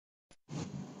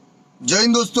जय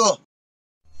हिंद दोस्तों।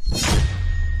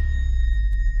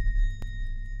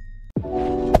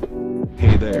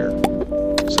 Hey there.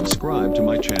 Subscribe to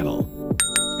my channel.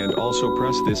 And also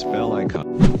press this bell icon.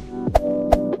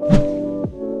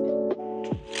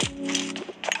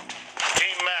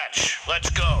 Team match, let's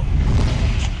go.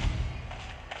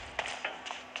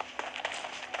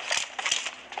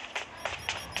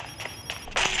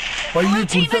 पहली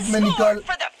फुर्सत में निकाल।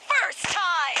 For the first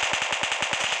time.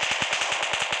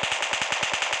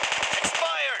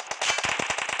 Expired.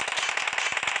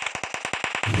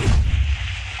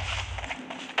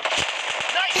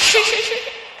 Nice shot.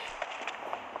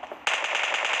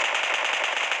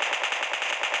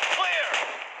 Clear.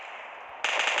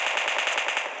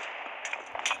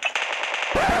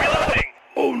 Reloading.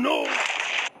 Oh no.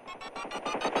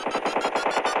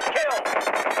 Kill.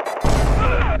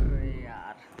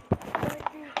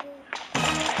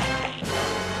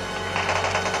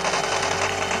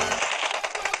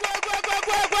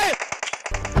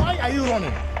 Why are you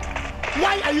running?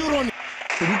 Why are you running?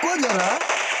 रुको जरा,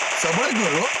 सबर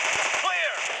करो।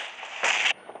 Clear.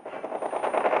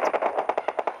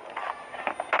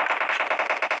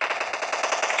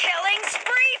 Killing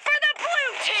spree for the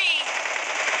blue team.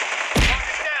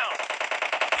 Target down.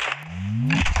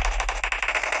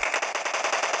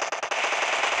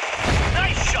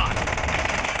 Nice shot.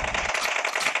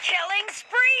 Killing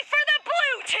spree for the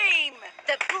blue team.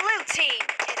 The blue team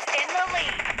is in the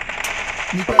lead.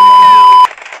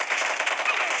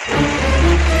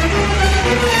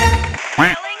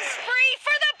 Killing spree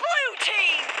for the blue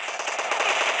team.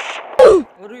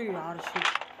 अरे यार shit.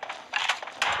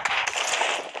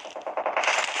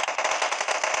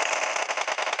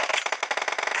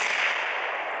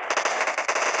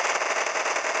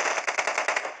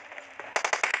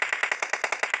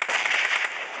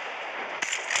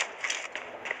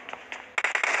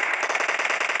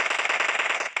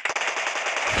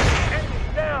 Enemy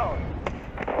down.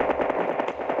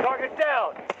 Target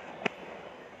down.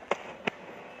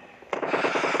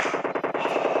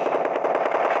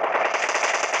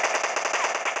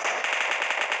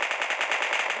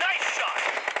 Nice shot.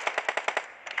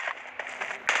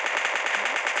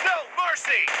 No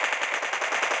mercy.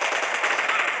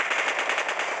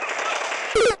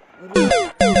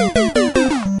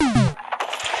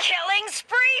 Killing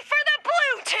spree for the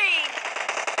blue team.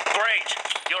 Great.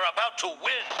 You're about to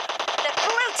win. The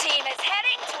blue team is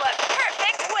heading to a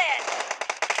perfect win.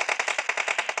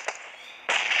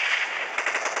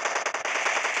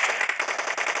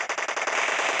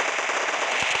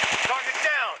 Target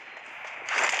down.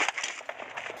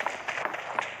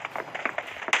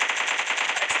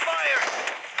 Expired.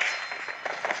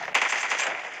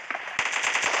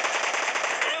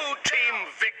 Blue team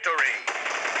victory.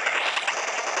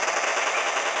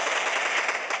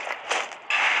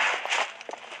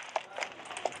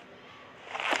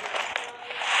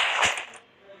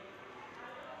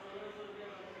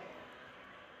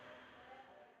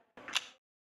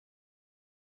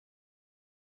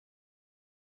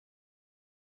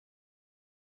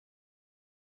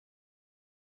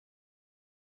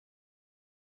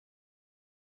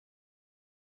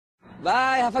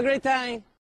 Bye. Have a great time.